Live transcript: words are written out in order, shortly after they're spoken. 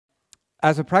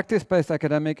As a practice-based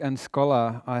academic and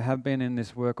scholar, I have been in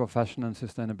this work of fashion and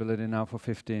sustainability now for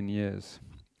 15 years.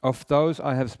 Of those,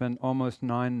 I have spent almost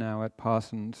 9 now at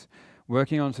Parsons,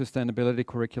 working on sustainability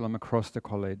curriculum across the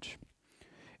college.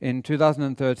 In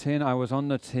 2013, I was on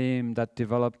the team that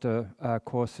developed a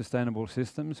course Sustainable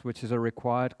Systems, which is a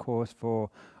required course for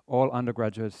all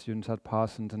undergraduate students at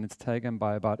Parsons, and it's taken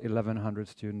by about 1,100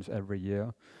 students every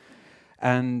year.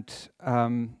 And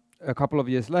a couple of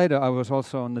years later, I was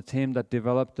also on the team that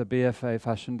developed the BFA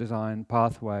Fashion Design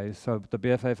pathway. So the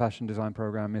BFA Fashion Design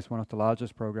program is one of the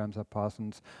largest programs at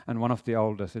Parsons and one of the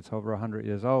oldest. It's over 100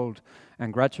 years old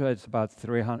and graduates about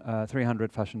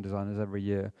 300 fashion designers every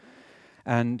year.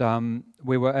 And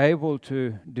we were able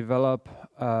to develop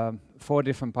 4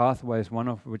 different pathways, one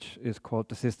of which is called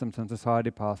the Systems and Society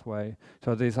pathway.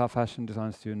 So these are fashion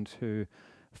design students who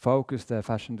focus their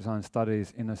fashion design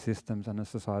studies in a systems and a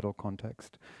societal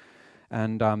context.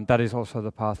 And that is also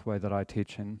the pathway that I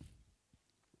teach in.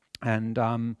 And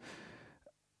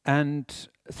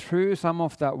through some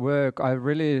of that work, I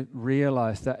really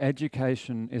realized that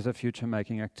education is a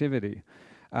future-making activity.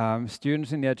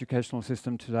 Students in the educational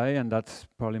system today, and that's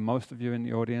probably most of you in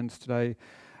the audience today,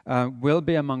 will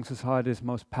be among society's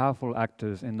most powerful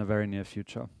actors in the very near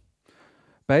future.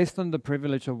 Based on the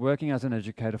privilege of working as an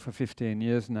educator for 15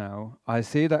 years now, I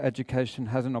see that education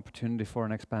has an opportunity for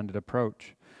an expanded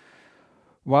approach.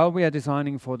 While we are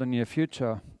designing for the near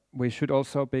future, we should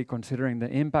also be considering the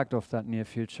impact of that near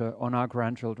future on our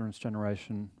grandchildren's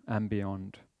generation and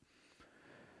beyond.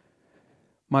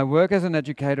 My work as an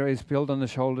educator is built on the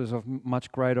shoulders of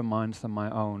much greater minds than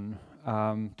my own.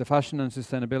 The fashion and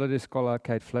sustainability scholar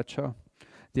Kate Fletcher,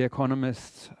 the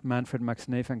economists Manfred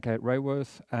McSneef and Kate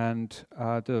Rayworth, and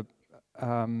the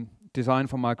design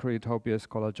for micro-utopias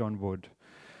scholar John Wood.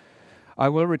 I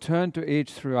will return to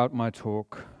each throughout my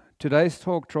talk. Today's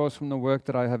talk draws from the work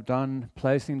that I have done,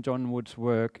 placing John Wood's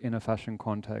work in a fashion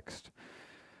context.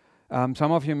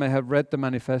 Some of you may have read the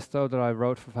manifesto that I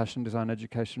wrote for fashion design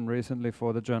education recently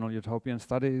for the journal Utopian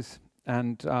Studies,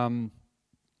 and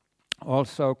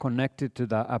also connected to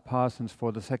that at Parsons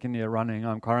for the 2nd year running.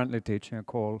 I'm currently teaching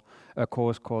a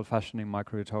course called Fashioning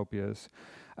Micro-Utopias.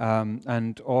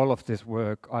 And all of this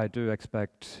work I do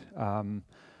expect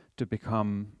to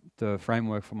become the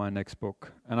framework for my next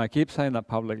book. And I keep saying that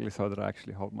publicly so that I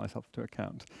actually hold myself to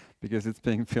account, because it's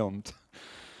being filmed.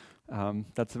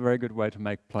 That's a very good way to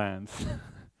make plans,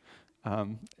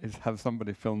 is have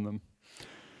somebody film them.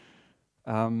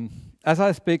 As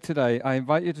I speak today, I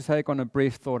invite you to take on a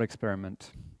brief thought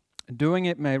experiment. Doing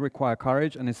it may require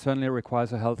courage, and it certainly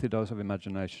requires a healthy dose of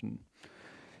imagination.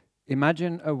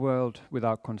 Imagine a world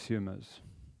without consumers.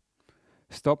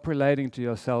 Stop relating to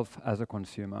yourself as a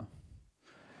consumer.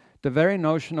 The very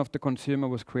notion of the consumer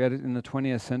was created in the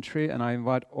 20th century, and I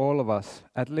invite all of us,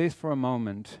 at least for a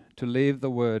moment, to leave the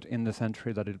word in the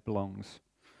century that it belongs.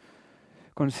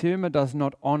 Consumer does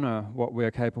not honor what we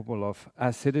are capable of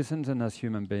as citizens and as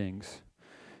human beings.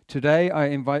 Today, I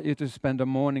invite you to spend a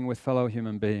morning with fellow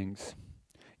human beings.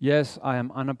 Yes, I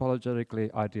am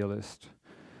unapologetically idealist.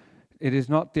 It is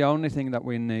not the only thing that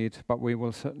we need, but we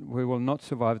will not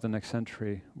survive the next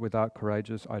century without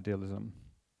courageous idealism.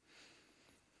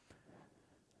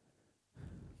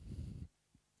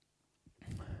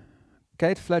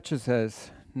 Kate Fletcher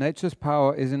says, nature's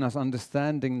power is in us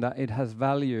understanding that it has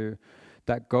value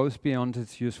that goes beyond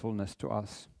its usefulness to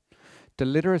us. The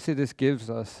literacy this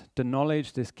gives us, the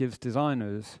knowledge this gives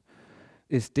designers,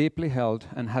 is deeply held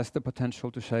and has the potential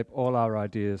to shape all our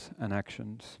ideas and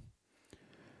actions.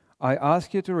 I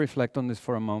ask you to reflect on this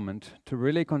for a moment, to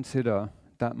really consider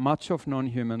that much of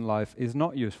non-human life is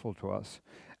not useful to us,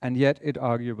 and yet it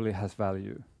arguably has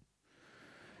value.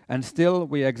 And still,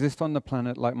 we exist on the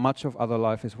planet like much of other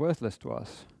life is worthless to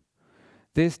us.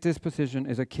 This disposition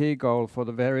is a key goal for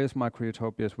the various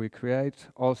micro-utopias we create,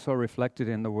 also reflected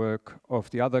in the work of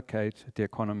the other Kate, the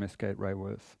economist Kate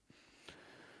Rayworth.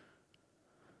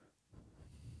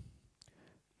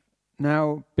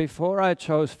 Now, before I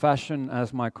chose fashion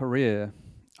as my career,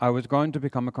 I was going to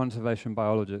become a conservation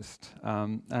biologist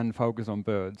and focus on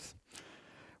birds.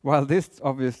 While this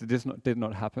obviously did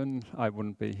not happen, I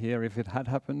wouldn't be here if it had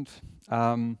happened.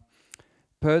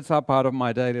 Birds are part of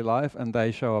my daily life, and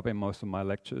they show up in most of my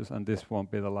lectures, and this won't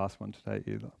be the last one today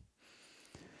either.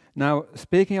 Now,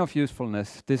 speaking of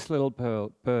usefulness, this little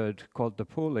bird called the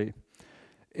puli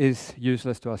is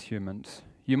useless to us humans.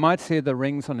 You might see the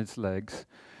rings on its legs,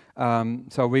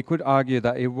 so we could argue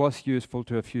that it was useful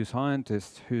to a few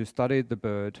scientists who studied the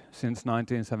bird since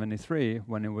 1973,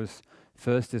 when it was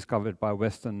first discovered by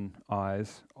Western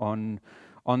eyes on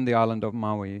the island of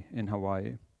Maui in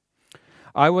Hawaii.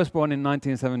 I was born in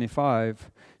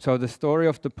 1975, so the story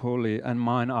of the poolie and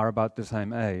mine are about the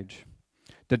same age.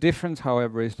 The difference,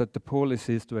 however, is that the poolie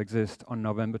ceased to exist on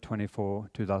November 24,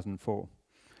 2004,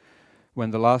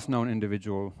 when the last known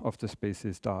individual of the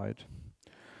species died.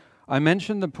 I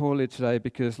mentioned the poolie today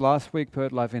because last week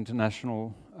BirdLife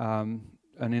International,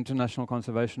 an international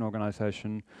conservation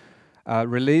organization,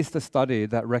 released a study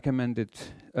that recommended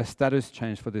a status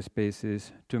change for this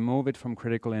species to move it from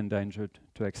critically endangered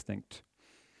to extinct.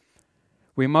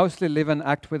 We mostly live and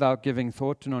act without giving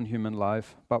thought to non-human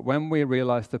life, but when we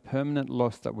realize the permanent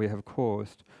loss that we have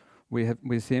caused,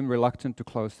 we seem reluctant to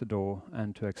close the door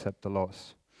and to accept the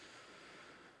loss.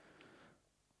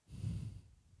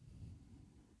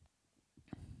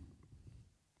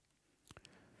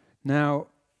 Now,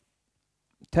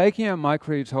 taking a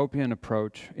micro-utopian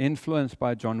approach influenced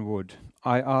by John Wood,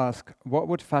 I ask, what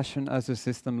would fashion as a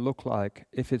system look like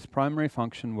if its primary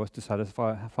function was to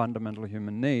satisfy fundamental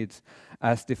human needs,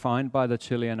 as defined by the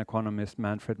Chilean economist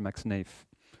Manfred Max Neef?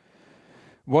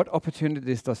 What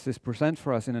opportunities does this present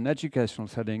for us in an educational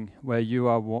setting where you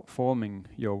are forming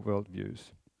your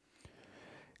worldviews?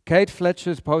 Kate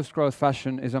Fletcher's post-growth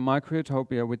fashion is a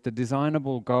micro-utopia with the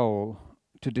designable goal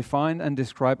to define and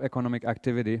describe economic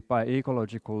activity by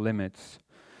ecological limits.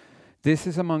 This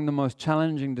is among the most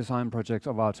challenging design projects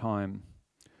of our time,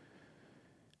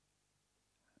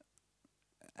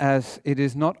 as it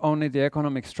is not only the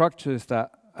economic structures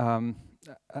that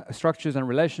structures and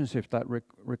relationships that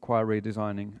require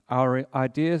redesigning. Our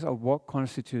ideas of what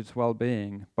constitutes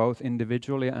well-being, both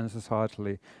individually and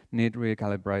societally, need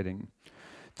recalibrating.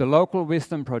 The Local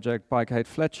Wisdom Project by Kate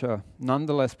Fletcher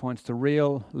nonetheless points to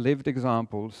real, lived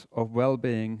examples of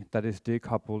well-being that is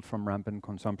decoupled from rampant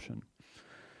consumption.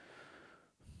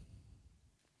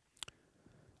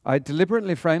 I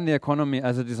deliberately frame the economy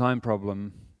as a design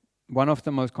problem, one of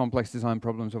the most complex design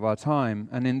problems of our time,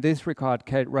 and in this regard,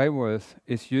 Kate Raworth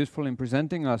is useful in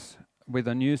presenting us with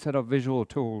a new set of visual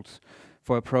tools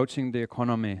for approaching the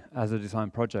economy as a design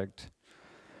project.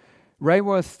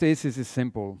 Raworth's thesis is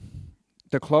simple.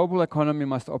 The global economy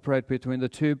must operate between the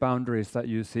two boundaries that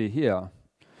you see here.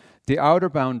 The outer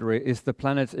boundary is the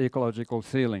planet's ecological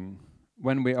ceiling.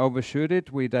 When we overshoot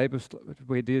it, we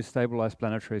destabilize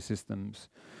planetary systems.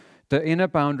 The inner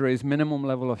boundary is minimum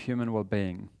level of human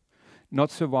well-being, not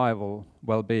survival,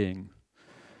 well-being.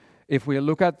 If we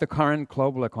look at the current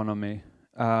global economy,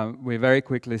 we very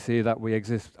quickly see that we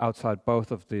exist outside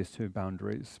both of these two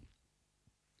boundaries.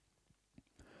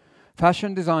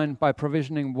 Fashion design, by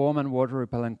provisioning warm and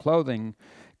water-repellent clothing,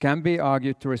 can be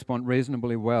argued to respond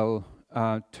reasonably well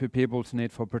to people's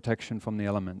need for protection from the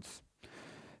elements.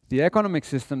 The economic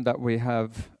system that we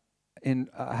have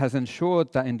has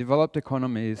ensured that in developed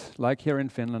economies, like here in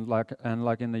Finland,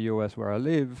 like in the US where I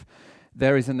live,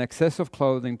 there is an excess of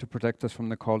clothing to protect us from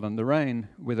the cold and the rain,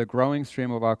 with a growing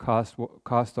stream of our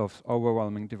cast-offs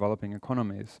overwhelming developing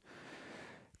economies.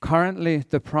 Currently,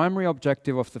 the primary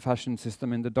objective of the fashion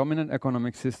system in the dominant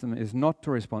economic system is not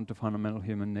to respond to fundamental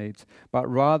human needs, but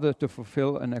rather to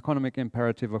fulfill an economic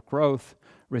imperative of growth,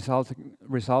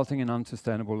 resulting in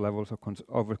unsustainable levels of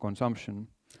overconsumption.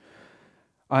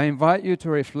 I invite you to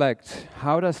reflect,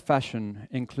 how does fashion,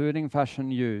 including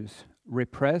fashion use,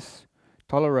 repress,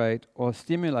 tolerate, or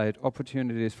stimulate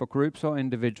opportunities for groups or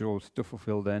individuals to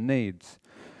fulfill their needs?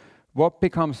 What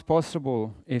becomes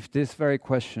possible if this very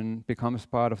question becomes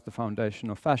part of the foundation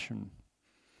of fashion?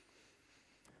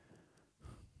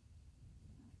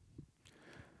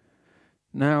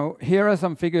 Now, here are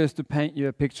some figures to paint you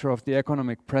a picture of the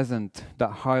economic present that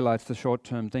highlights the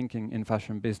short-term thinking in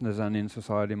fashion business and in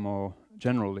society more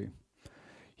generally.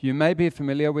 You may be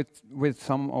familiar with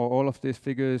some or all of these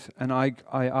figures, and I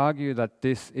argue that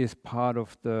this is part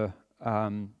of the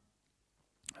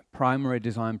primary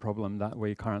design problem that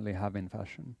we currently have in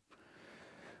fashion.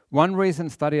 One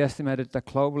recent study estimated that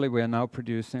globally we are now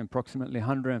producing approximately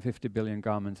 150 billion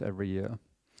garments every year.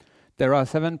 There are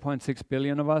 7.6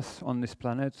 billion of us on this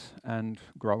planet and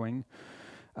growing.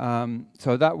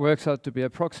 So that works out to be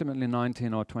approximately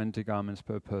 19 or 20 garments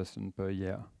per person per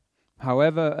year.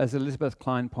 However, as Elizabeth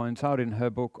Klein points out in her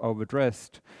book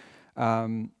Overdressed,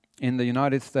 in the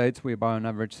United States we buy on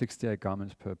average 68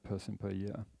 garments per person per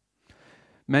year.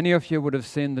 Many of you would have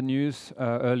seen the news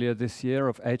earlier this year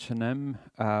of H&M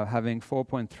having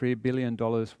 $4.3 billion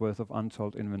worth of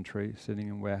unsold inventory sitting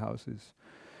in warehouses.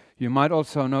 You might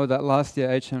also know that last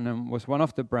year H&M was one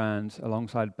of the brands,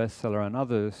 alongside Bestseller and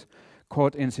others,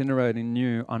 caught incinerating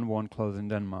new unworn clothes in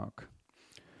Denmark.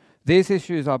 These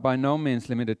issues are by no means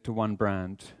limited to one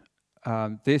brand.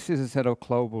 This is a set of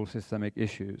global systemic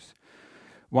issues.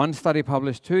 One study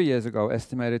published 2 years ago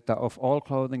estimated that of all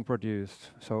clothing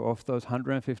produced, so of those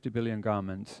 150 billion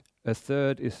garments, a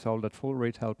third is sold at full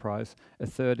retail price, a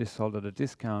third is sold at a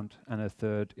discount, and a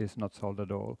third is not sold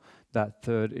at all. That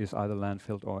third is either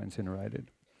landfilled or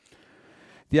incinerated.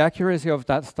 The accuracy of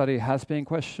that study has been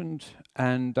questioned,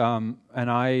 and I'm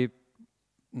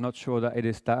not sure that it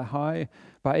is that high.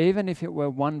 But even if it were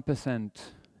 1%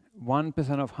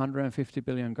 of 150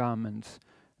 billion garments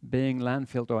being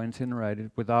landfilled or incinerated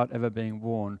without ever being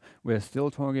worn, we're still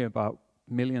talking about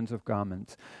millions of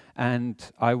garments. And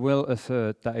I will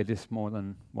assert that it is more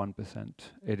than 1%.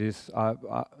 It is,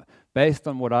 based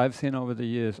on what I've seen over the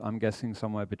years, I'm guessing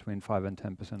somewhere between 5 and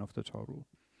 10% of the total.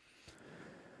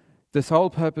 The sole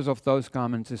purpose of those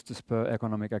garments is to spur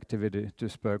economic activity, to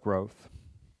spur growth.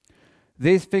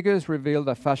 These figures reveal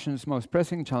that fashion's most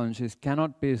pressing challenges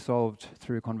cannot be solved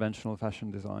through conventional fashion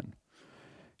design.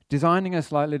 Designing a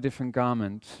slightly different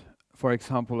garment, for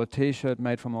example, a t-shirt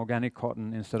made from organic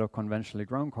cotton instead of conventionally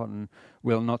grown cotton,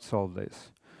 will not solve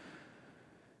this.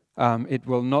 It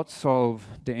will not solve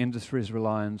the industry's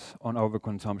reliance on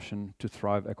overconsumption to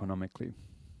thrive economically.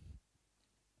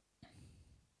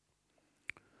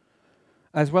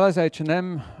 As well as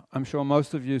H&M, I'm sure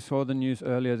most of you saw the news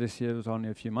earlier this year, it was only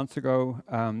a few months ago,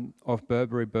 of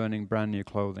Burberry burning brand new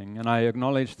clothing. And I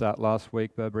acknowledged that last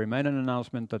week Burberry made an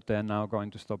announcement that they're now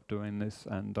going to stop doing this,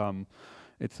 and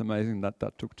it's amazing that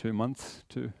that took 2 months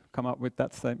to come up with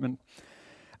that statement.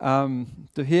 To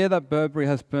hear that Burberry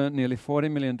has burnt nearly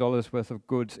 $40 million worth of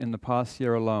goods in the past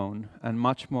year alone, and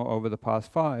much more over the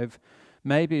past 5,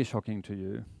 may be shocking to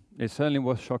you. It certainly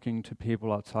was shocking to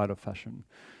people outside of fashion.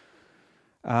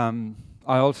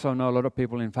 I also know a lot of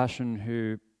people in fashion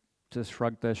who just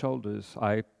shrugged their shoulders.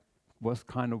 I was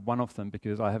kind of one of them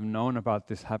because I have known about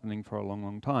this happening for a long,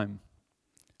 long time.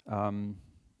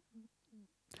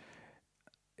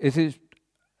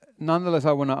 Nonetheless,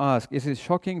 I want to ask, is it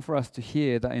shocking for us to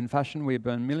hear that in fashion we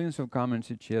burn millions of garments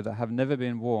each year that have never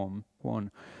been worn?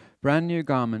 Brand new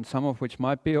garments, some of which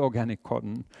might be organic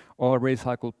cotton or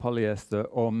recycled polyester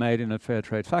or made in a fair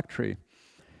trade factory,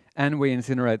 and we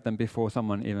incinerate them before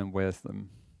someone even wears them.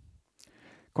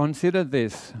 Consider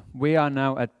this, we are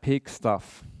now at peak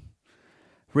stuff.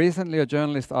 Recently a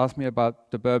journalist asked me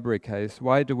about the Burberry case.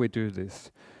 Why do we do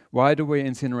this? Why do we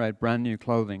incinerate brand new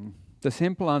clothing? The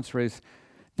simple answer is,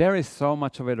 there is so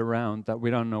much of it around that we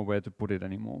don't know where to put it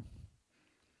anymore,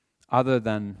 other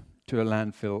than to a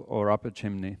landfill or up a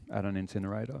chimney at an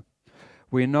incinerator.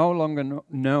 We no longer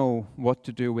know what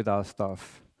to do with our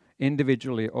stuff,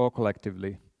 individually or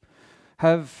collectively.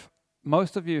 Have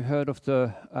most of you heard of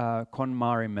the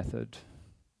KonMari method?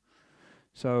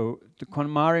 So the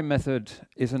KonMari method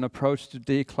is an approach to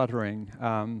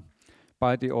decluttering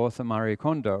by the author Marie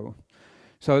Kondo.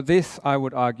 So this, I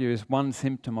would argue, is one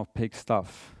symptom of peak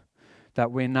stuff,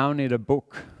 that we now need a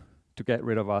book to get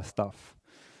rid of our stuff.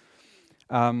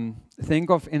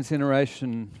 Think of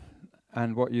incineration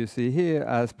and what you see here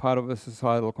as part of a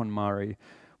societal KonMari.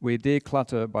 We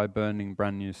declutter by burning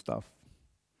brand new stuff.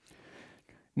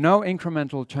 No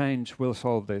incremental change will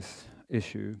solve this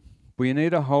issue. We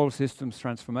need a whole systems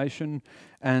transformation,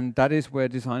 and that is where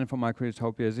design for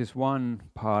micro-utopias is one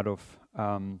part of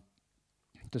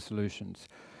the solutions.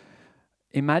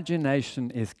 Imagination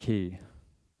is key.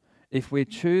 If we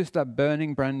choose that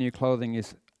burning brand new clothing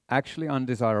is actually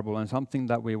undesirable and something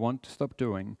that we want to stop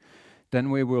doing, then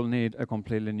we will need a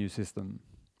completely new system.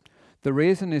 The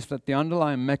reason is that the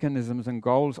underlying mechanisms and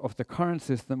goals of the current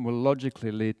system will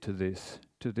logically lead to this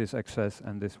excess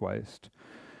and this waste.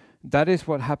 That is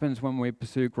what happens when we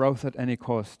pursue growth at any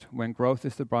cost, when growth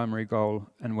is the primary goal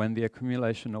and when the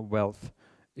accumulation of wealth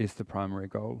is the primary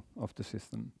goal of the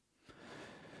system.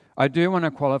 I do want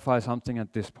to qualify something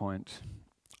at this point.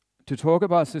 To talk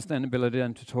about sustainability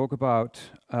and to talk about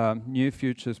new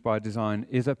futures by design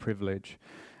is a privilege,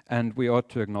 and we ought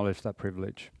to acknowledge that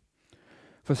privilege.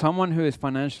 For someone who is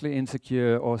financially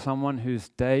insecure or someone whose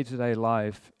day-to-day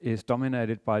life is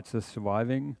dominated by just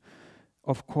surviving,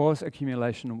 of course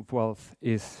accumulation of wealth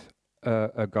is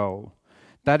a goal.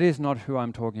 That is not who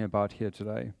I'm talking about here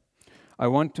today. I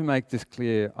want to make this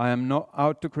clear. I am not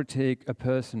out to critique a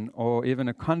person or even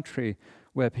a country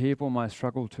where people might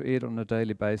struggle to eat on a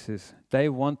daily basis. They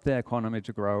want their economy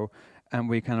to grow, and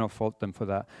we cannot fault them for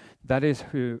that. That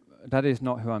is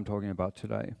not who I'm talking about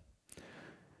today.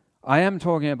 I am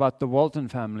talking about the Walton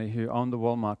family who own the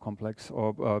Walmart complex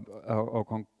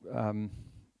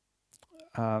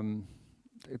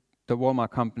the Walmart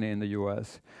company in the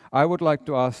US. I would like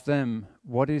to ask them,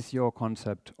 what is your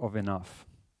concept of enough?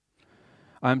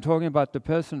 I'm talking about the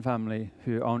Parsons family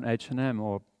who own H&M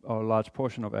or a large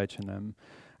portion of H&M.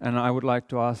 And I would like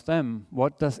to ask them,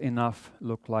 what does enough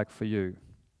look like for you?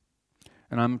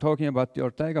 And I'm talking about the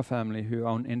Ortega family who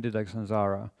own Inditex and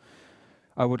Zara.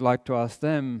 I would like to ask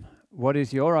them, what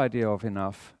is your idea of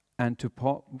enough, and to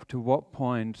what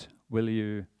point will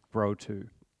you grow to?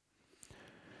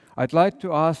 I'd like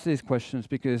to ask these questions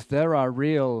because there are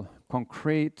real,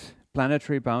 concrete,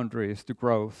 planetary boundaries to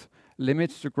growth,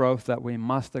 limits to growth that we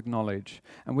must acknowledge.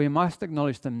 And we must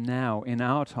acknowledge them now, in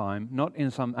our time, not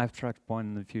in some abstract point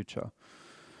in the future.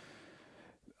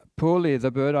 Puli,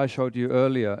 the bird I showed you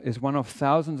earlier, is one of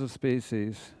thousands of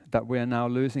species that we are now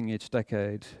losing each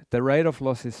decade. The rate of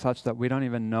loss is such that we don't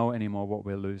even know anymore what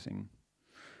we're losing.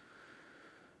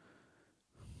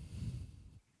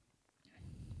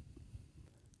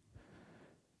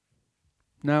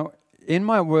 Now, in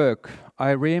my work,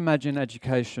 I reimagine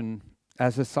education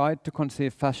as a site to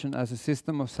conceive fashion as a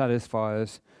system of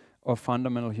satisfiers of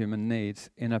fundamental human needs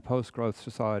in a post-growth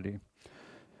society.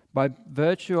 By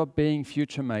virtue of being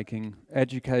future-making,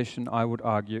 education, I would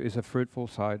argue, is a fruitful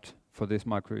site for this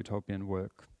micro-utopian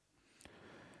work.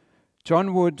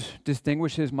 John Wood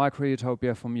distinguishes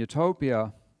micro-utopia from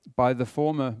utopia by the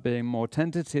former being more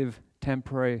tentative,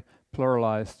 temporary,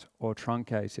 pluralized, or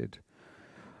truncated.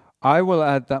 I will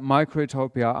add that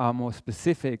micro-utopia are more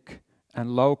specific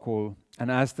and local, and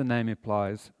as the name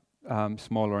implies,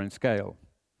 smaller in scale.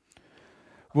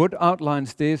 Wood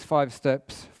outlines these 5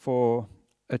 steps for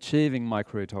achieving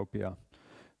micro-utopia.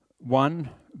 1,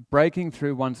 breaking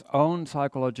through one's own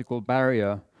psychological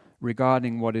barrier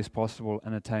regarding what is possible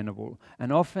and attainable.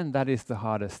 And often that is the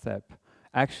hardest step,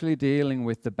 actually dealing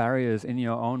with the barriers in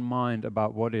your own mind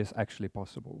about what is actually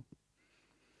possible.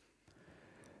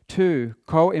 2,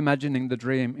 co-imagining the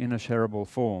dream in a shareable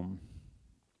form.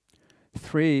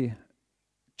 3,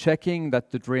 checking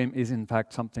that the dream is in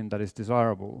fact something that is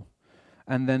desirable.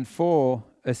 And then 4,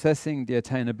 assessing the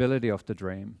attainability of the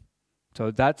dream.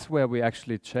 So that's where we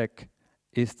actually check,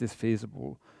 is this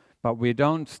feasible? But we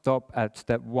don't stop at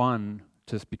step 1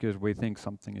 just because we think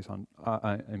something is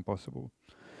impossible.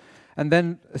 And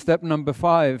then step number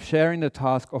 5, sharing the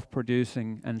task of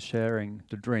producing and sharing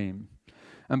the dream.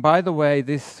 And by the way,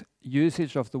 this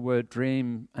usage of the word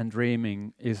dream and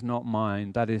dreaming is not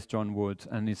mine, that is John Wood's,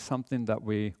 and it's something that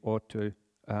we ought to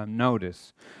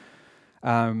notice.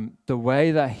 The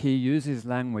way that he uses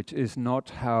language is not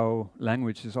how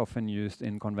language is often used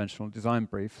in conventional design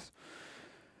briefs.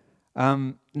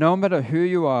 No matter who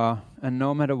you are and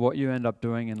no matter what you end up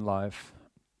doing in life,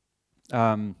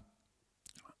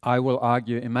 I will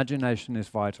argue imagination is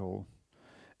vital.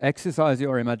 Exercise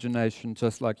your imagination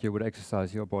just like you would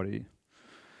exercise your body.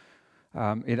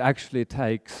 It actually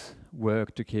takes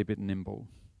work to keep it nimble.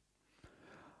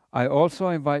 I also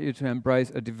invite you to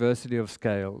embrace a diversity of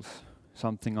scales,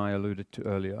 something I alluded to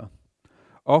earlier.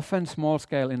 Often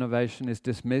small-scale innovation is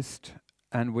dismissed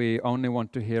and we only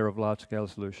want to hear of large-scale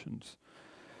solutions.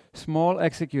 Small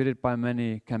executed by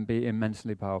many can be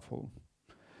immensely powerful.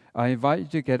 I invite you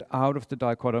to get out of the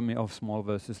dichotomy of small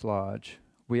versus large.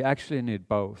 We actually need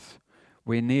both.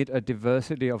 We need a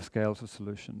diversity of scales of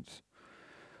solutions.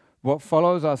 What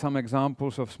follows are some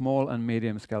examples of small and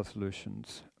medium scale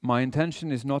solutions. My intention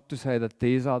is not to say that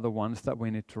these are the ones that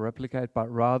we need to replicate,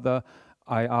 but rather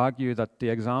I argue that the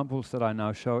examples that I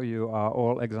now show you are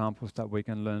all examples that we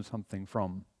can learn something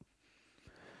from.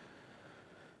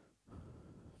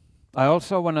 I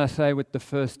also want to say with the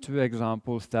first 2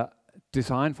 examples that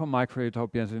design for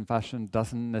micro-utopians in fashion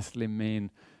doesn't necessarily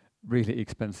mean really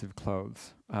expensive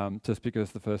clothes, just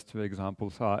because the first 2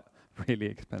 examples are really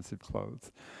expensive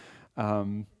clothes.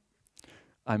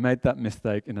 I made that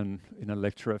mistake in a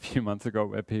lecture a few months ago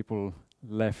where people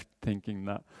left thinking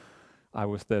that I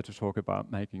was there to talk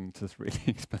about making just really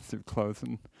expensive clothes,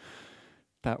 and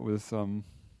that was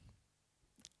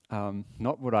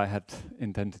not what I had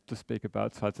intended to speak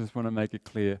about. So I just want to make it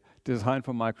clear, design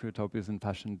for micro-utopias in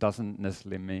fashion doesn't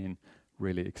necessarily mean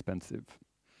really expensive.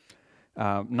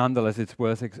 Nonetheless, it's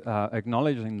worth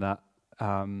acknowledging that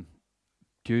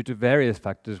due to various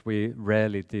factors, we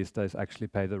rarely these days actually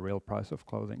pay the real price of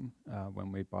clothing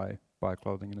when we buy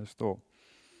clothing in a store.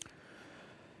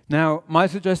 Now, my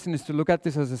suggestion is to look at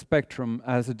this as a spectrum,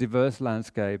 as a diverse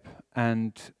landscape,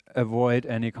 and avoid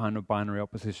any kind of binary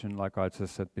opposition like I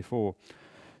just said before.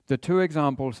 The 2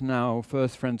 examples now,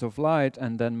 first Friends of Light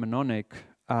and then Mnemonic,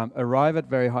 arrive at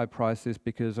very high prices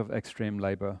because of extreme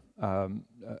labor,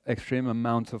 extreme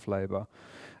amounts of labor,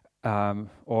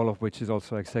 all of which is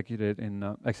also executed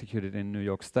in New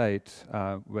York State,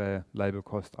 where labor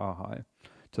costs are high,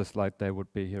 just like they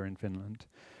would be here in Finland.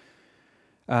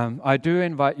 I do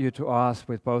invite you to ask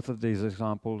with both of these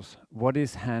examples, what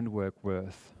is handwork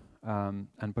worth?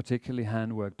 And particularly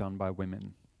handwork done by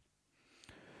women.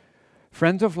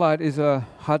 Friends of Light is a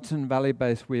Hudson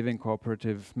Valley-based weaving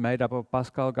cooperative made up of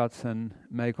Pascal Gutzen,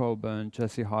 May Colburn,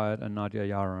 Jesse Hyatt, and Nadia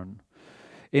Yaron.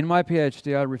 In my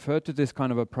PhD, I referred to this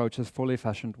kind of approach as fully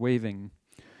fashioned weaving,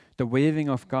 the weaving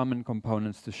of garment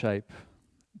components to shape.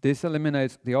 This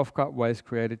eliminates the off-cut waste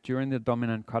created during the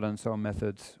dominant cut-and-sew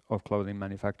methods of clothing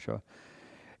manufacture.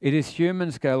 It is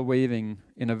human-scale weaving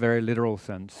in a very literal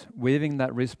sense, weaving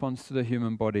that responds to the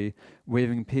human body,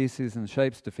 weaving pieces and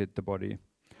shapes to fit the body.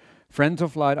 Friends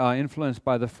of Light are influenced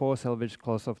by the 4 selvage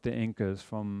cloths of the Incas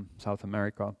from South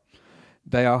America.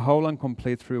 They are whole and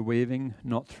complete through weaving,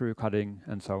 not through cutting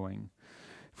and sewing.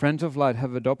 Friends of Light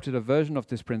have adopted a version of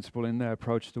this principle in their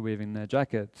approach to weaving their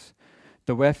jackets.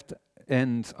 The weft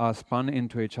ends are spun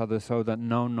into each other so that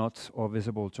no knots or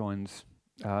visible joins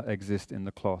exist in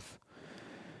the cloth.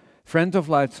 Friends of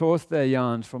Light source their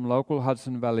yarns from local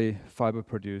Hudson Valley fiber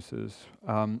producers.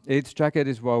 Each jacket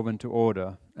is woven to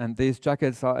order, and these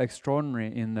jackets are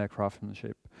extraordinary in their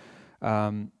craftsmanship.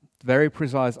 Very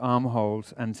precise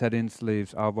armholes and set-in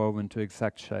sleeves are woven to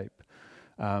exact shape.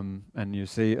 And you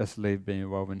see a sleeve being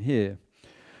woven here.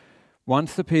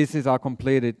 Once the pieces are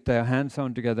completed, they are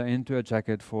hand-sewn together into a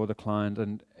jacket for the client,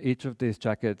 and each of these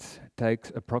jackets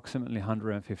takes approximately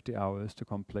 150 hours to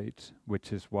complete,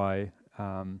 which is why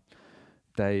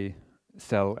they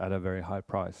sell at a very high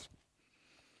price.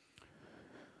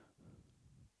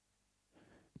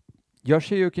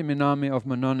 Yoshiyuki Minami of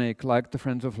Mononic, like the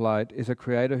Friends of Light, is a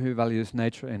creator who values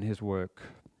nature in his work.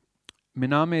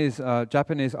 Minami is a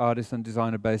Japanese artist and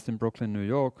designer based in Brooklyn, New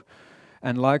York,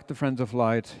 and like the Friends of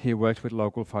Light, he worked with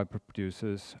local fiber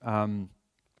producers.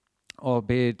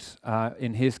 Albeit,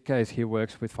 in his case, he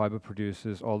works with fiber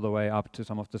producers all the way up to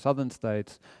some of the southern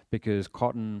states, because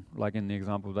cotton, like in the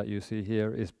example that you see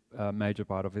here, is a major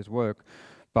part of his work.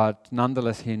 But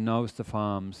nonetheless, he knows the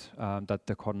farms that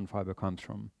the cotton fiber comes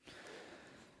from.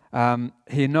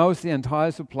 He knows the entire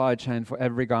supply chain for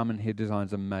every garment he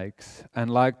designs and makes.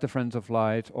 And like the Friends of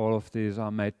Light, all of these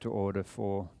are made to order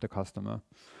for the customer.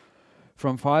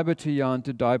 From fiber to yarn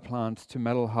to dye plants to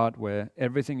metal hardware,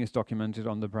 everything is documented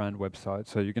on the brand website.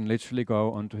 So you can literally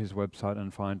go onto his website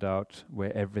and find out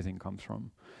where everything comes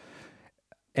from.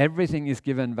 Everything is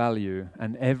given value,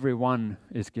 and everyone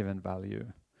is given value.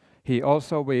 He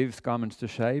also weaves garments to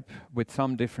shape, with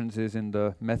some differences in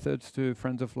the methods to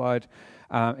Friends of Light.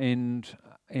 In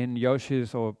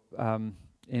Yoshi's or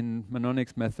in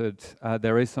Mononic's method,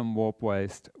 there is some warp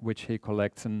waste which he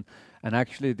collects, and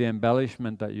actually the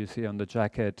embellishment that you see on the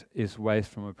jacket is waste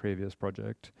from a previous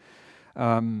project.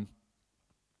 There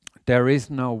is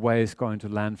no waste going to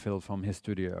landfill from his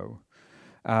studio.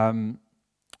 And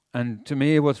to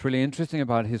me, what's really interesting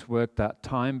about his work, that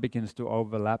time begins to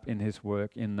overlap in his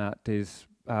work, in that these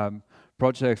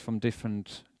projects from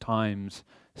different times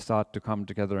start to come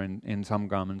together in some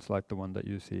garments like the one that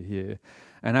you see here.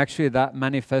 And actually that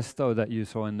manifesto that you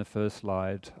saw in the first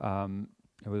slide,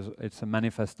 it's a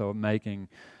manifesto making.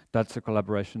 That's a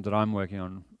collaboration that I'm working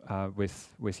on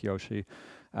with Yoshi.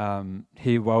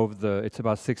 He wove it's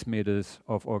about 6 meters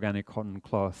of organic cotton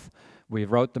cloth. We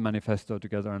wrote the manifesto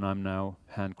together, and I'm now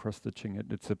hand cross-stitching it.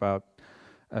 It's about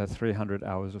 300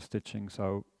 hours of stitching,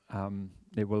 so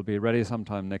it will be ready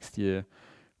sometime next year,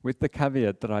 with the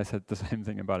caveat that I said the same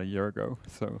thing about a year ago.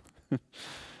 So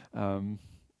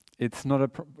it's not a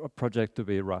project to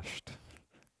be rushed.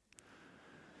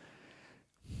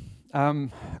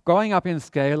 Going up in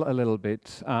scale a little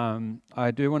bit,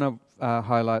 I do want to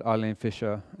highlight Eileen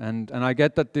Fisher, and I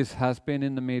get that this has been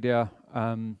in the media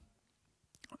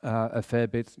a fair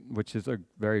bit, which is a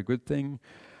very good thing,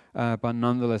 but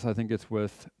nonetheless I think it's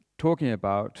worth talking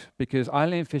about, because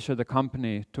Eileen Fisher, the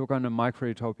company, took on a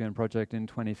micro-utopian project in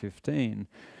 2015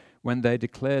 when they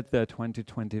declared their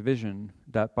 2020 vision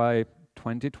that by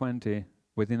 2020,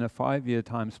 within a 5-year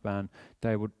time span,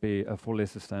 they would be a fully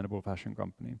sustainable fashion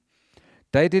company.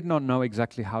 They did not know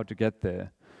exactly how to get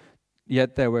there,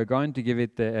 yet they were going to give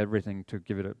it their everything to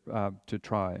give it to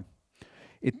try.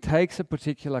 It takes a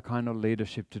particular kind of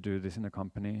leadership to do this in a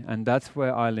company, and that's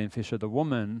where Eileen Fisher, the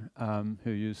woman who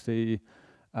you see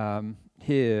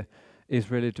here, is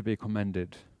really to be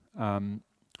commended.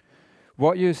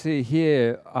 What you see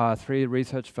here are 3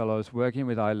 research fellows working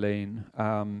with Eileen.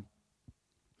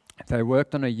 They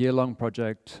worked on a year-long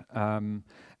project,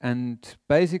 and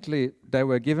basically they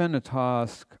were given a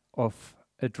task of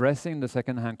addressing the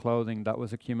second-hand clothing that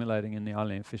was accumulating in the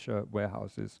Eileen Fisher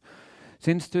warehouses.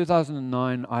 Since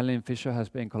 2009, Eileen Fisher has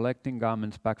been collecting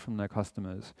garments back from their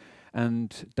customers,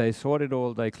 and they sort it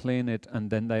all, they clean it,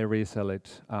 and then they resell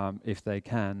it if they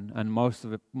can. And most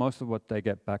of what they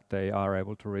get back, they are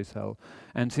able to resell.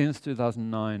 And since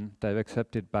 2009, they've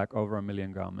accepted back over 1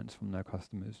 million garments from their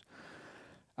customers.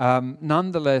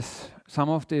 Nonetheless, some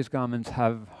of these garments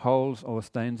have holes or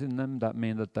stains in them that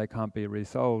mean that they can't be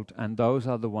resold, and those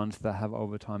are the ones that have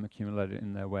over time accumulated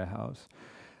in their warehouse.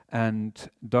 And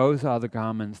those are the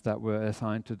garments that were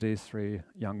assigned to these 3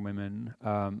 young women,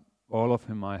 all of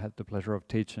whom I had the pleasure of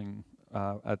teaching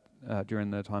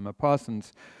during their time at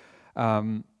Parsons.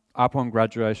 Upon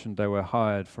graduation, they were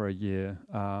hired for a year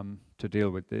to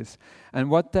deal with this. And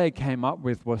what they came up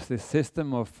with was this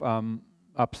system of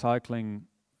upcycling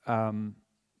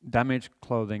damaged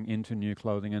clothing into new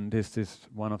clothing, and this is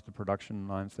one of the production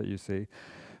lines that you see.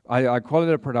 I call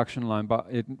it a production line, but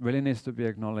it really needs to be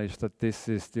acknowledged that this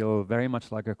is still very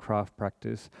much like a craft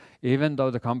practice. Even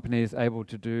though the company is able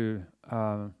to do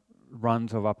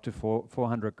runs of up to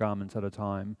 400 garments at a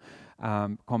time,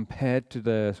 compared to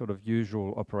the sort of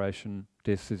usual operation,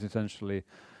 this is essentially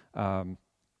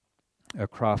a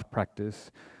craft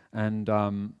practice. And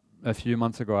a few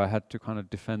months ago, I had to kind of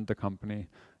defend the company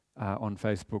on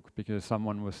Facebook because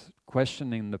someone was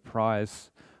questioning the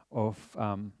price of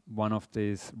one of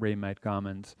these remade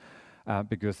garments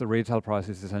because the retail price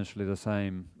is essentially the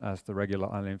same as the regular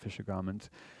Eileen Fisher garments.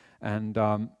 And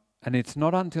it's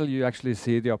not until you actually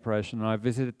see the operation, and I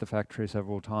visited the factory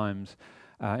several times,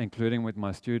 including with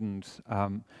my students,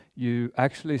 you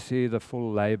actually see the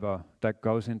full labor that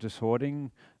goes into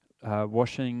sorting,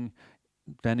 washing,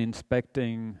 then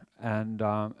inspecting, and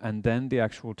then the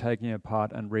actual taking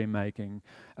apart and remaking.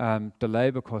 The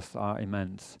labor costs are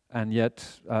immense, and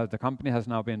yet the company has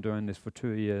now been doing this for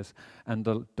 2 years, and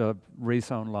the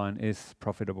resewn line is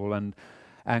profitable.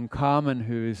 And Carmen,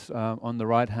 who is on the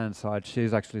right-hand side,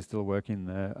 she's actually still working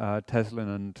there.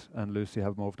 Teslin and Lucy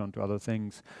have moved on to other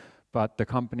things, but the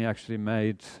company actually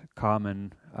made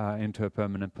Carmen into a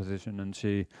permanent position, and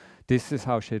this is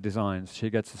how she designs. She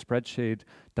gets a spreadsheet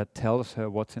that tells her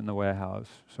what's in the warehouse.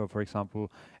 So for example,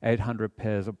 800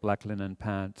 pairs of black linen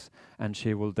pants, and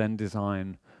she will then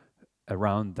design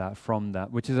around that, from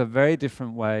that, which is a very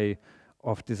different way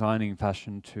of designing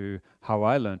fashion to how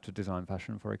I learned to design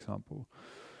fashion, for example.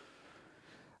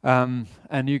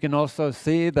 And you can also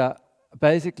see that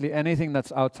basically anything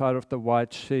that's outside of the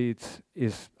white sheets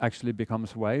actually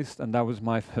becomes waste, and that was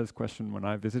my first question when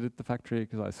I visited the factory,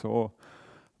 because I saw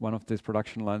one of these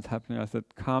production lines happening. I said,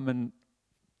 Carmen,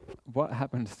 what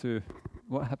happens to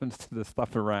the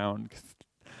stuff around? 'Cause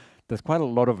there's quite a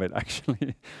lot of it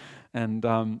actually, and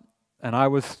I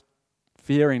was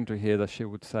fearing to hear that she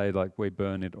would say like we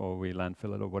burn it or we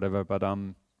landfill it or whatever, but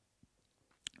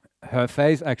her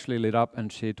face actually lit up,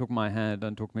 and she took my hand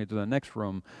and took me to the next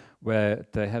room where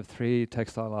they have 3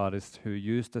 textile artists who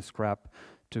use the scrap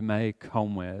to make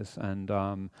homewares,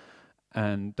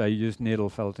 and they use needle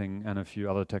felting and a few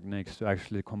other techniques to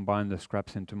actually combine the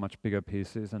scraps into much bigger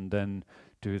pieces and then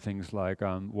do things like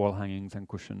wall hangings and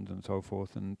cushions and so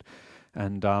forth, and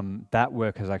that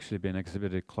work has actually been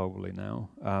exhibited globally now.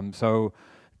 So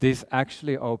this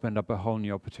actually opened up a whole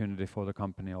new opportunity for the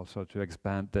company also to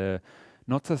expand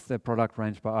not just their product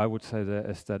range, but I would say their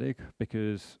aesthetic,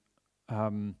 because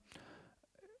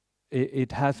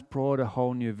it has brought a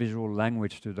whole new visual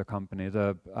language to the company.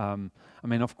 I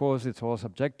mean, of course, it's all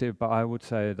subjective, but I would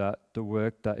say that the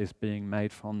work that is being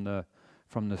made from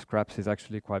the scraps is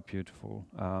actually quite beautiful.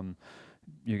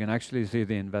 You can actually see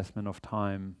the investment of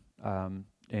time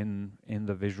in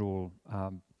the visual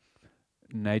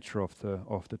nature of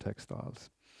the textiles.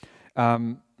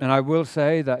 And I will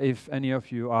say that if any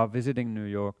of you are visiting New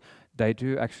York, they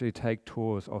do actually take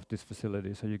tours of this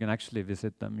facility, so you can actually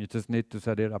visit them. You just need to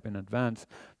set it up in advance,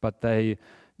 but they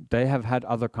have had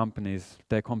other companies,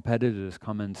 their competitors,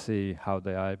 come and see how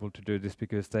they are able to do this,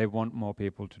 because they want more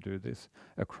people to do this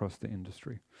across the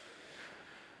industry.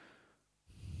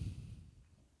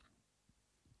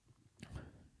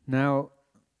 Now,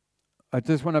 I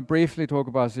just want to briefly talk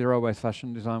about zero-waste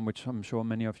fashion design, which I'm sure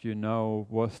many of you know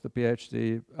was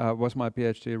my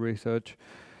PhD research.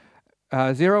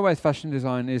 Zero-waste fashion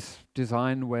design is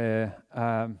design where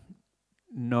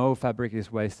no fabric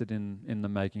is wasted in the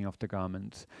making of the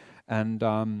garments, and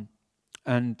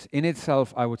in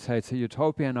itself, I would say it's a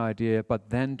utopian idea. But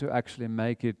then to actually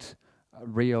make it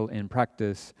real in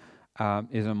practice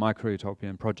is a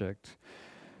micro-utopian project.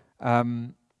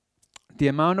 The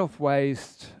amount of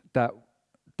waste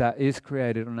that is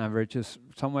created on average is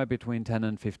somewhere between 10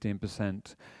 and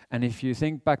 15%. And if you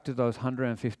think back to those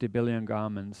 150 billion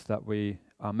garments that we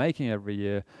are making every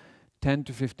year, 10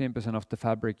 to 15% of the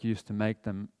fabric used to make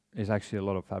them is actually a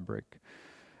lot of fabric.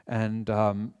 And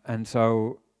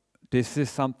so this is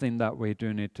something that we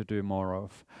do need to do more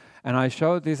of. And I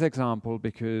showed this example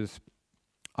because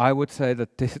I would say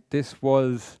that this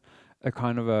was a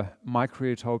kind of a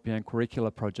micro-utopian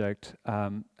curricular project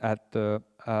at the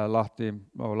Lahden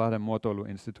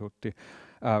Muotoiluinstituutti,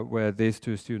 where these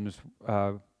two students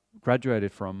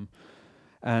graduated from.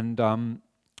 And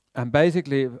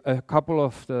basically, a couple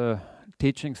of the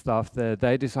teaching staff there,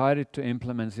 they decided to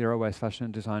implement zero-waste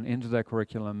fashion design into their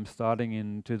curriculum starting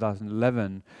in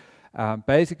 2011,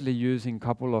 basically using a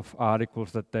couple of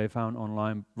articles that they found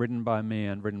online, written by me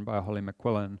and written by Holly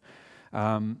McQuillan.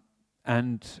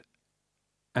 And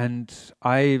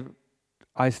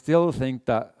I still think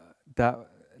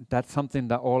that's something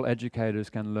that all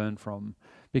educators can learn from,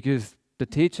 because the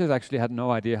teachers actually had no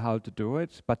idea how to do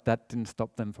it, but that didn't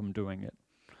stop them from doing it.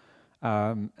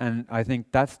 And I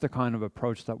think that's the kind of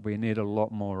approach that we need a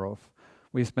lot more of.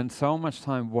 We spend so much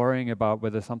time worrying about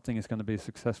whether something is going to be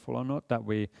successful or not that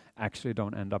we actually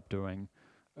don't end up doing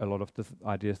a lot of the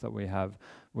ideas that we have.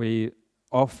 We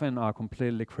often are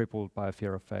completely crippled by a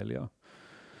fear of failure.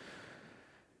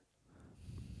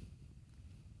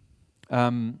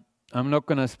 I'm not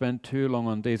going to spend too long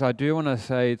on these. I do want to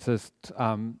say it's just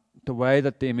the way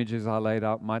that the images are laid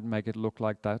out might make it look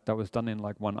like that was done in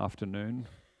like one afternoon.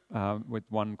 With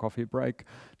one coffee break.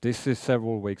 This is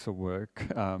several weeks of work.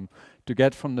 To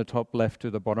get from the top left to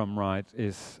the bottom right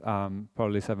is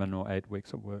probably 7 or 8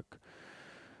 weeks of work.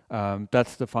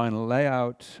 That's the final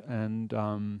layout, and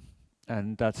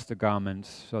that's the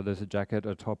garments. So there's a jacket,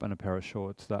 a top, and a pair of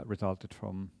shorts that resulted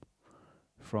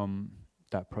from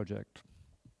that project.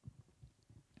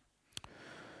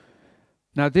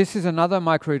 Now this is another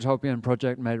micro-utopian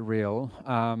project made real.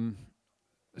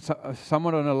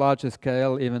 Somewhat on a larger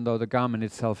scale, even though the garment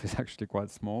itself is actually quite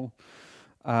small.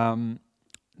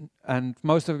 And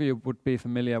most of you would be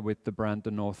familiar with the brand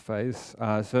The North Face.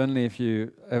 Certainly if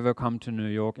you ever come to New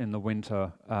York in the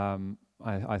winter,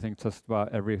 I think just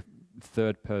about every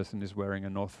third person is wearing a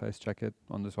North Face jacket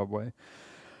on the subway.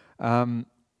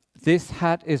 This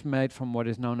hat is made from what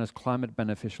is known as climate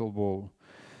beneficial wool.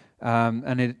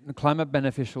 Climate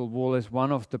beneficial wool is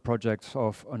one of the projects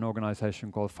of an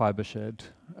organization called Fibershed.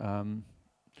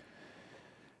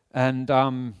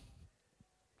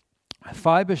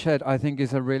 Fibershed, I think,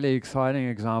 is a really exciting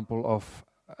example of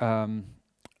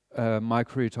a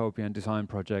micro-utopian design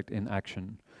project in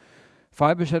action.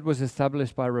 Fibershed was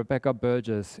established by Rebecca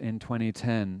Burgess in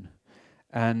 2010,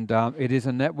 and it is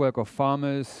a network of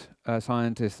farmers,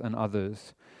 scientists, and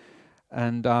others.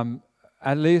 And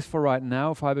at least for right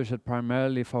now, Fibershed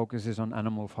primarily focuses on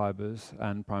animal fibers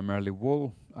and primarily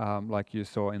wool, like you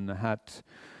saw in the hat.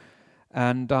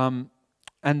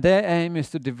 And their aim is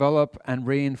to develop and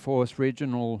reinforce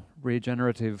regional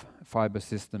regenerative fiber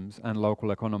systems and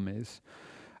local economies.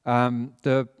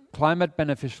 The climate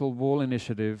beneficial wool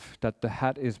initiative that the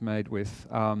hat is made with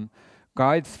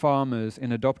guides farmers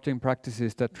in adopting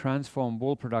practices that transform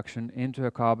wool production into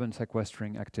a carbon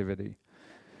sequestering activity,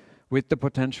 with the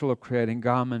potential of creating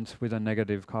garments with a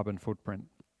negative carbon footprint.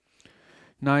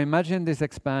 Now imagine this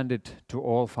expanded to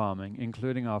all farming,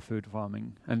 including our food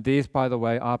farming. And these, by the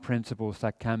way, are principles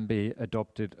that can be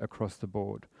adopted across the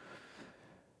board.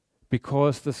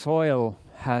 Because the soil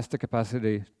has the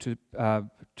capacity to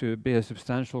be a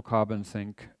substantial carbon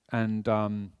sink, and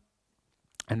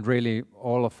really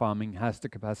all of farming has the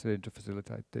capacity to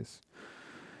facilitate this.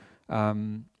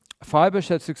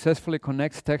 Fibershed successfully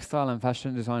connects textile and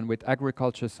fashion design with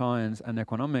agriculture, science, and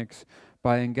economics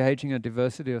by engaging a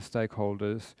diversity of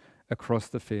stakeholders across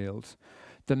the fields.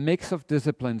 The mix of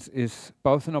disciplines is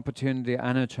both an opportunity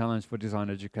and a challenge for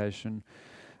design education,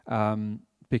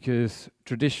 because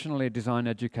traditionally design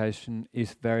education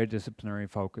is very disciplinary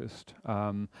focused.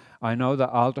 I know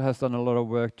that Aalto has done a lot of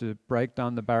work to break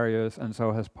down the barriers, and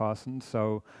so has Parsons.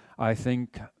 So I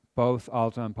think both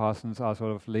Aalto and Parsons are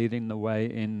sort of leading the way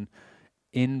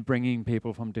in bringing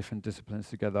people from different disciplines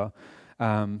together.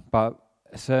 But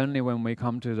certainly when we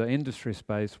come to the industry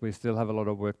space, we still have a lot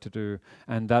of work to do.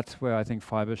 And that's where I think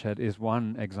Fibershed is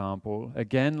one example.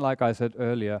 Again, like I said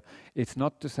earlier, it's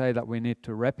not to say that we need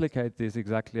to replicate this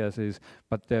exactly as is,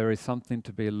 but there is something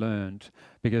to be learned.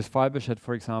 Because Fibershed,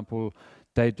 for example,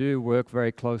 they do work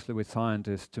very closely with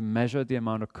scientists to measure the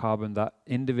amount of carbon that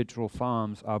individual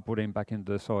farms are putting back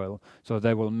into the soil. So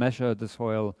they will measure the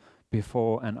soil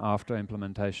before and after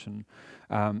implementation.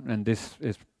 And this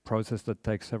is a process that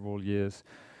takes several years.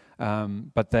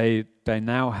 But they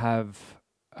now have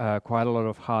quite a lot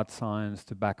of hard science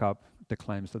to back up the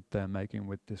claims that they're making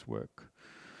with this work.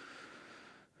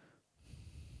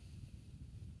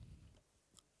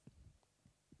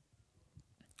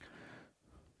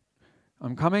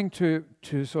 I'm coming to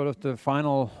sort of the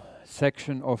final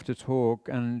section of the talk,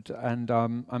 and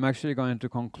I'm actually going to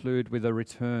conclude with a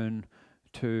return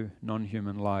to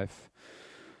non-human life.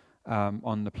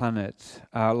 on the planet.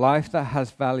 Life that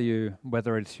has value,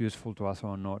 whether it's useful to us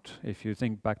or not, if you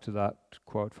think back to that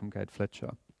quote from Kate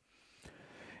Fletcher.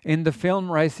 In the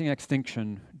film Racing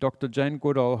Extinction, Dr. Jane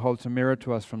Goodall holds a mirror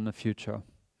to us from the future.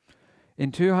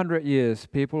 In 200 years,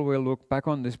 people will look back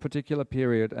on this particular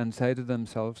period and say to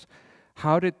themselves,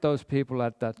 how did those people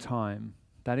at that time,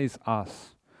 that is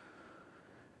us,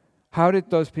 how did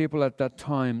those people at that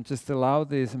time just allow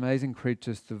these amazing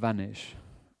creatures to vanish?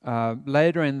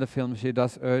 Later in the film, she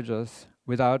does urge us,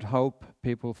 without hope,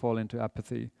 people fall into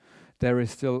apathy. There is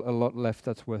still a lot left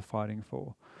that's worth fighting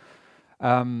for.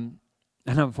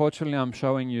 And unfortunately, I'm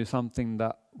showing you something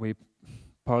that we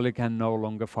probably can no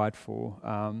longer fight for.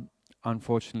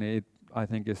 Unfortunately, I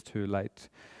think it's too late.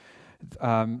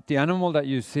 The animal that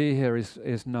you see here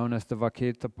is known as the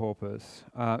vaquita porpoise.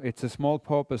 It's a small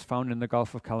porpoise found in the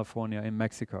Gulf of California in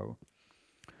Mexico.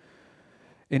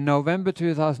 In November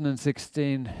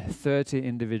 2016, 30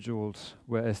 individuals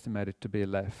were estimated to be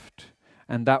left.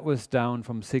 And that was down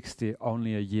from 60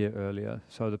 only a year earlier.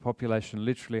 So the population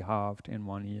literally halved in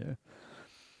 1 year.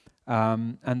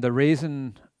 And the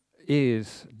reason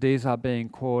is these are being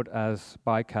caught as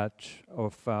bycatch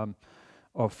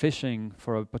of fishing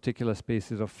for a particular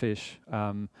species of fish.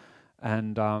 And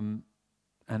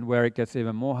where it gets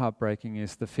even more heartbreaking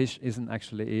is the fish isn't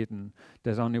actually eaten.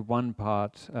 There's only one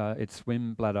part, its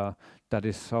swim bladder, that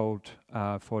is sold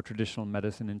for traditional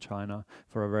medicine in China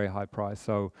for a very high price.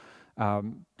 So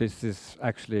this is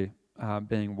actually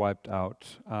being wiped out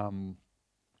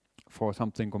for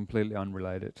something completely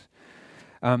unrelated.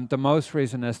 The most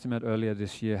recent estimate earlier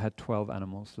this year had 12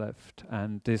 animals left,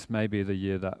 and this may be the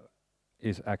year that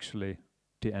is actually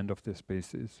the end of this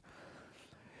species.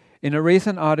 In a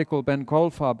recent article, Ben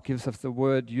Goldfarb gives us the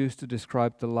word used to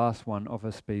describe the last one of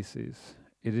a species.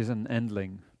 It is an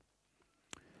endling.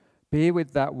 Be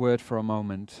with that word for a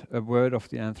moment, a word of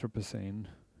the Anthropocene,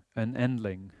 an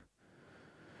endling.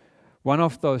 One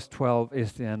of those 12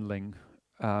 is the endling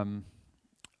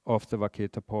of the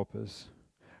vaquita porpoise.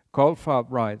 Goldfarb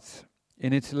writes,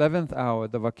 in its 11th hour,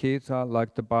 the vaquita,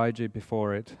 like the baiji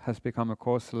before it, has become a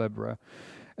cause célèbre,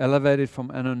 elevated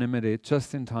from anonymity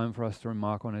just in time for us to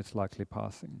remark on its likely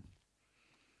passing.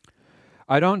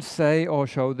 I don't say or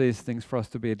show these things for us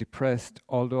to be depressed,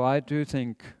 although I do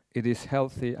think it is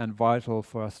healthy and vital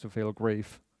for us to feel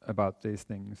grief about these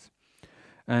things.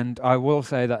 And I will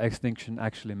say that extinction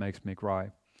actually makes me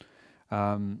cry.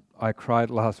 I cried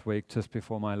last week just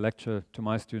before my lecture to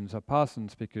my students at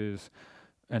Parsons because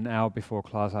an hour before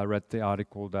class I read the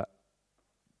article that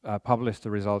published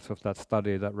the results of that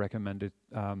study that recommended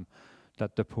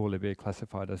that the puli be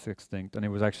classified as extinct, and it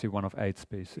was actually one of 8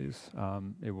 species.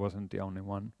 It wasn't the only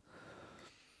one.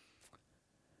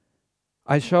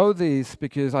 I show these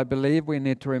because I believe we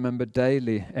need to remember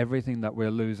daily everything that we're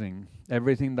losing,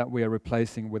 everything that we are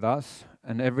replacing with us,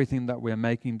 and everything that we are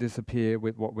making disappear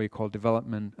with what we call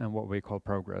development and what we call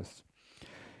progress.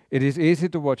 It is easy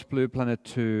to watch Blue Planet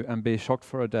 2 and be shocked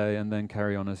for a day and then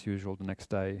carry on as usual the next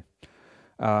day.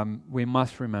 We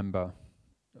must remember,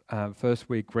 first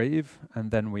we grieve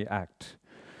and then we act.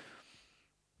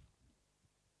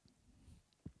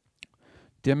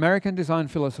 The American design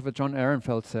philosopher John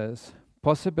Ehrenfeld says,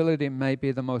 possibility may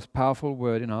be the most powerful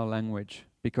word in our language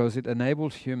because it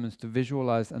enables humans to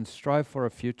visualize and strive for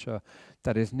a future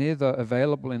that is neither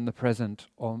available in the present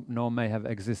nor may have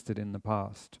existed in the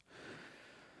past.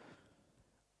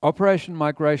 Operation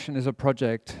Migration is a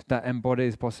project that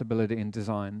embodies possibility in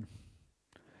design.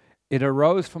 It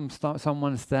arose from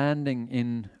someone standing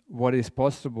in what is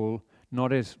possible,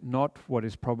 not what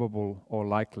is probable or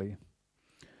likely.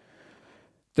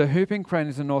 The whooping crane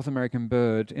is a North American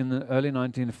bird. In the early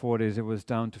 1940s, it was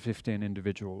down to 15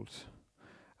 individuals.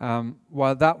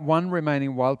 While that one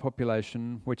remaining wild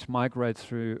population, which migrates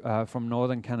through from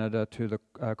northern Canada to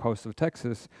the coast of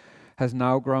Texas, has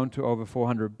now grown to over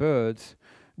 400 birds,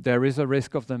 there is a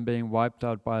risk of them being wiped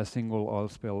out by a single oil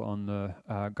spill on the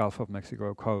Gulf of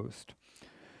Mexico coast.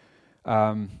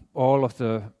 All of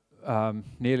the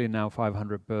nearly now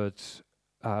 500 birds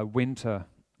winter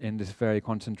in this very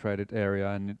concentrated area,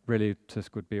 and it really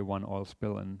just could be one oil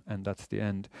spill and that's the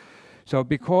end. So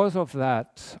because of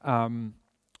that,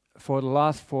 for the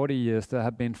last 40 years there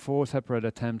have been 4 separate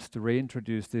attempts to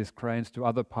reintroduce these cranes to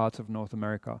other parts of North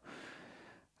America.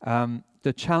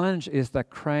 The challenge is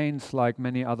that cranes, like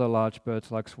many other large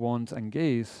birds like swans and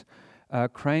geese,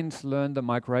 cranes learn the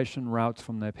migration routes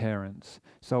from their parents.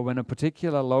 So when a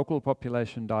particular local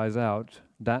population dies out,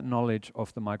 that knowledge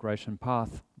of the migration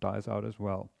path dies out as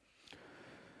well.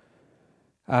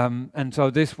 And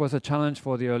so this was a challenge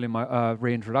for the early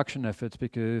reintroduction efforts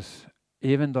because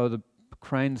even though the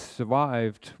cranes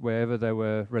survived wherever they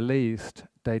were released,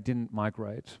 they didn't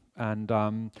migrate. And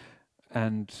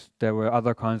there were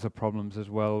other kinds of problems as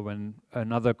well. When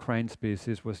another crane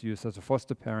species was used as a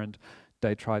foster parent,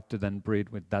 they tried to then breed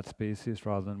with that species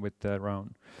rather than with their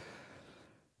own.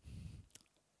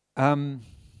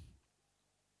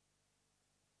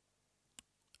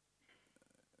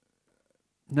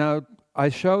 Now, I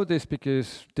show this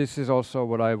because this is also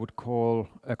what I would call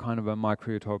a kind of a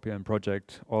micro-utopian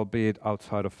project, albeit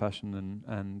outside of fashion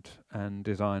and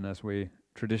design as we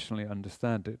traditionally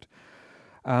understand it.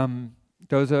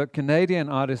 There was a Canadian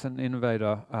artist and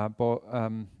innovator,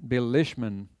 Bill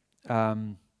Lishman,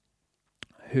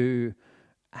 who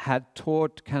had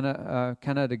taught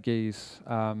Canada geese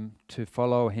to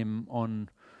follow him on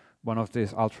one of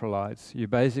these ultralights. You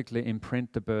basically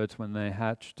imprint the birds when they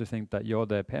hatch to think that you're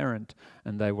their parent,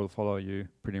 and they will follow you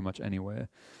pretty much anywhere.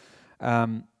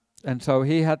 And so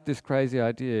he had this crazy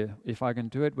idea: if I can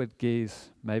do it with geese,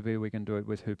 maybe we can do it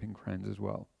with whooping cranes as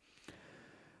well.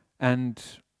 And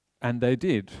they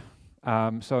did.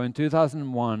 So in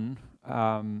 2001,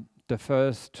 the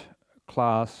first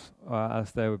class,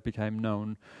 as they became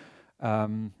known,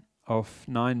 of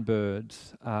 9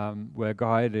 birds were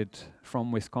guided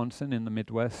from Wisconsin in the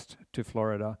Midwest to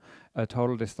Florida, a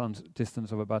total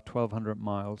distance of about 1,200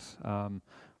 miles,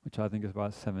 which I think is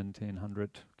about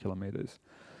 1,700 kilometers.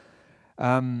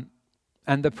 And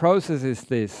the process is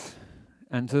this,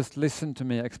 and just listen to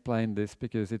me explain this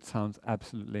because it sounds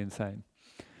absolutely insane.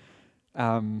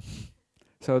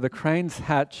 So the cranes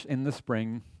hatch in the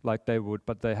spring like they would,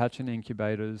 but they hatch in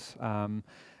incubators.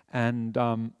 And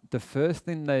the first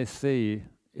thing they see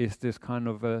is this kind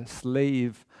of a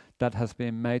sleeve that has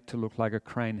been made to look like a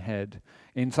crane head.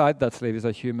 Inside that sleeve is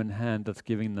a human hand that's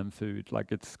giving them food.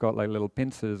 Like it's got like little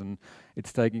pincers, and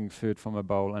it's taking food from a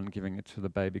bowl and giving it to the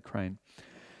baby crane.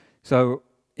 So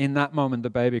in that moment, the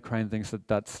baby crane thinks that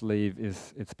that sleeve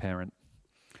is its parent.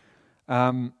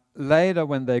 Later,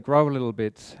 when they grow a little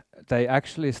bit, they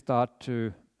actually start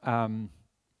to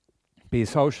be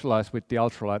socialized with the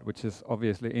ultralight, which is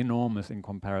obviously enormous in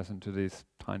comparison to these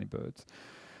tiny birds.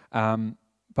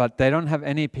 But they don't have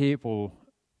any people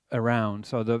around,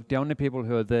 so the only people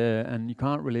who are there, and you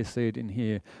can't really see it in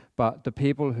here, but the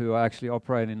people who are actually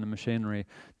operating the machinery,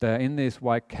 they're in these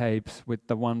white capes with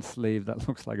the one sleeve that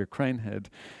looks like a crane head,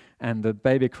 and the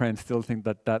baby cranes still think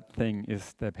that that thing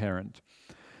is their parent.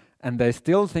 And they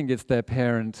still think it's their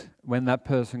parent when that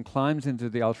person climbs into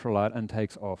the ultralight and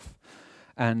takes off.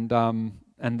 And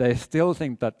they still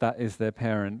think that that is their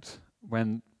parent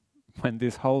when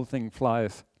this whole thing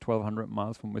flies 1,200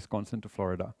 miles from Wisconsin to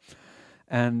Florida.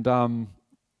 And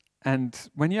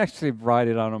when you actually write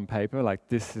it out on paper, like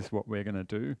this is what we're going to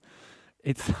do,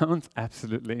 it sounds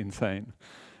absolutely insane.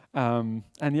 And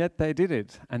yet they did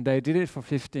it, and they did it for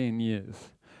 15 years.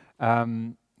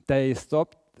 They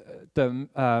stopped the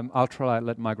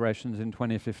ultralight-led migrations in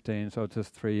 2015, so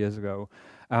just 3 years ago.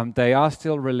 They are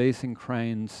still releasing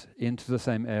cranes into the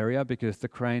same area because the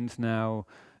cranes now,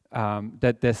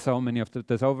 that there's so many of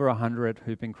there's over 100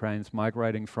 whooping cranes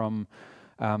migrating from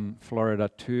Florida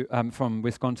to, from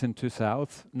Wisconsin to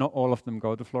south. Not all of them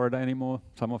go to Florida anymore.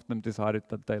 Some of them decided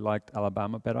that they liked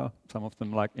Alabama better. Some of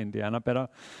them like Indiana better.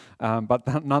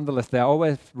 But nonetheless, they're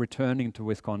always returning to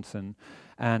Wisconsin.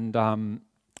 And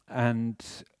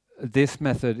this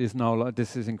method is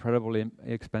this is incredibly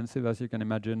expensive, as you can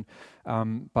imagine,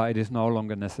 but it is no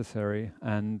longer necessary.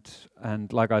 And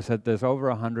like I said, there's over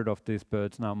 100 of these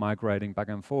birds now migrating back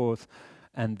and forth.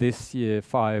 And this year,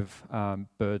 5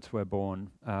 birds were born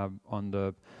on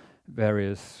the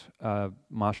various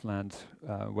marshlands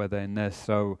where they nest.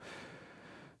 So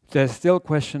there's still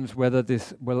questions whether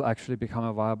this will actually become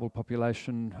a viable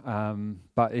population,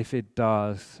 but if it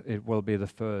does, it will be the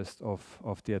first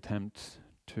of the attempts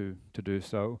to do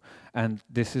so. And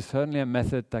this is certainly a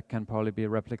method that can probably be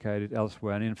replicated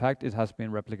elsewhere. And in fact, it has been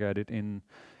replicated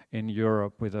in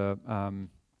Europe with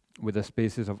a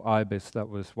species of ibis that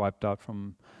was wiped out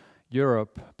from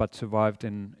Europe, but survived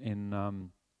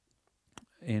in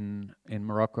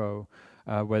Morocco,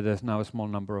 where there's now a small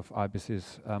number of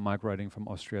ibises migrating from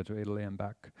Austria to Italy and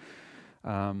back,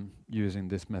 using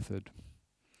this method.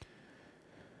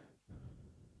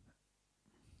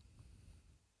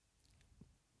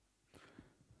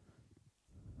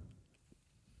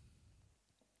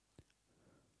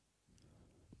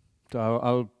 So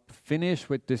I'll finish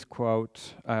with this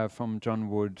quote from John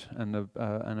Wood and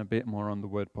a bit more on the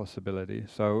word possibility.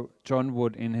 So John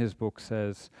Wood in his book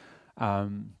says,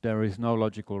 there is no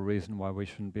logical reason why we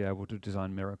shouldn't be able to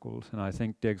design miracles. And I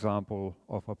think the example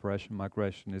of Operation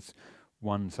Migration is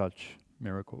one such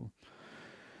miracle.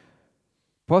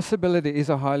 Possibility is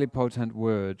a highly potent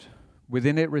word.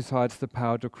 Within it resides the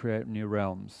power to create new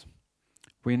realms.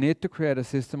 We need to create a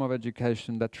system of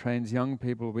education that trains young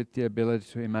people with the ability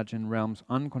to imagine realms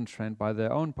unconstrained by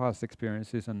their own past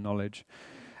experiences and knowledge.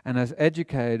 And as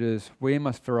educators, we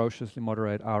must ferociously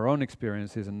moderate our own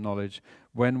experiences and knowledge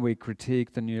when we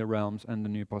critique the new realms and the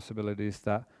new possibilities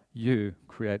that you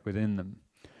create within them.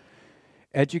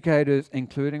 Educators,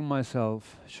 including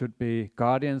myself, should be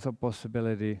guardians of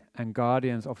possibility and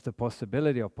guardians of the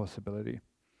possibility of possibility.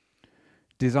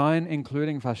 Design,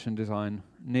 including fashion design,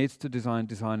 needs to design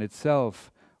design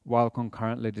itself while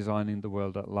concurrently designing the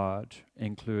world at large,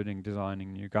 including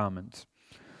designing new garments.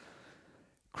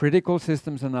 Critical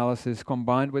systems analysis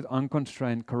combined with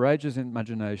unconstrained, courageous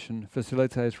imagination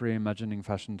facilitates reimagining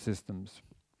fashion systems.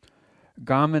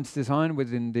 Garments designed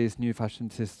within these new fashion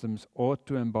systems ought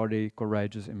to embody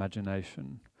courageous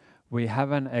imagination. We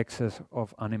have an excess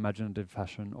of unimaginative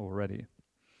fashion already.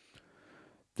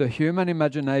 The human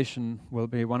imagination will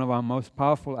be one of our most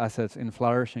powerful assets in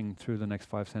flourishing through the next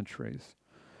 5 centuries.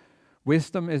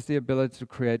 Wisdom is the ability to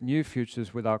create new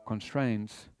futures without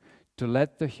constraints, to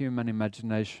let the human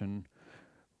imagination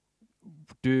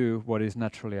do what it's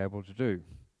naturally able to do.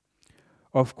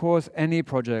 Of course, any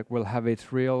project will have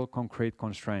its real concrete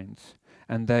constraints,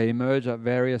 and they emerge at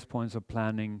various points of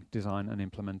planning, design, and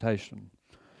implementation.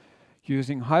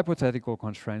 Using hypothetical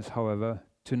constraints, however,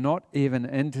 to not even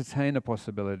entertain a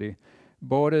possibility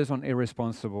borders on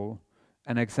irresponsible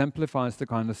and exemplifies the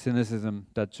kind of cynicism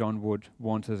that John Wood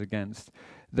warns us against,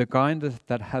 the kind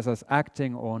that has us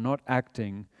acting or not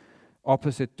acting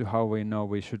opposite to how we know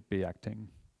we should be acting.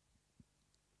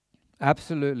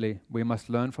 Absolutely, we must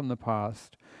learn from the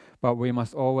past, but we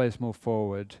must always move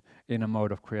forward in a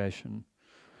mode of creation.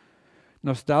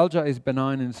 Nostalgia is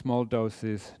benign in small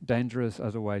doses, dangerous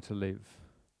as a way to live.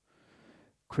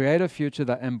 Create a future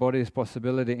that embodies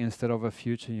possibility instead of a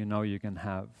future you know you can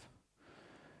have.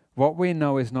 What we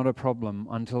know is not a problem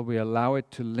until we allow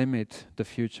it to limit the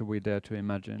future we dare to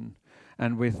imagine.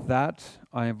 And with that,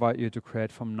 I invite you to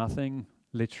create from nothing,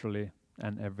 literally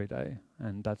and every day.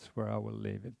 And that's where I will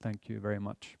leave it. Thank you very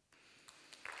much.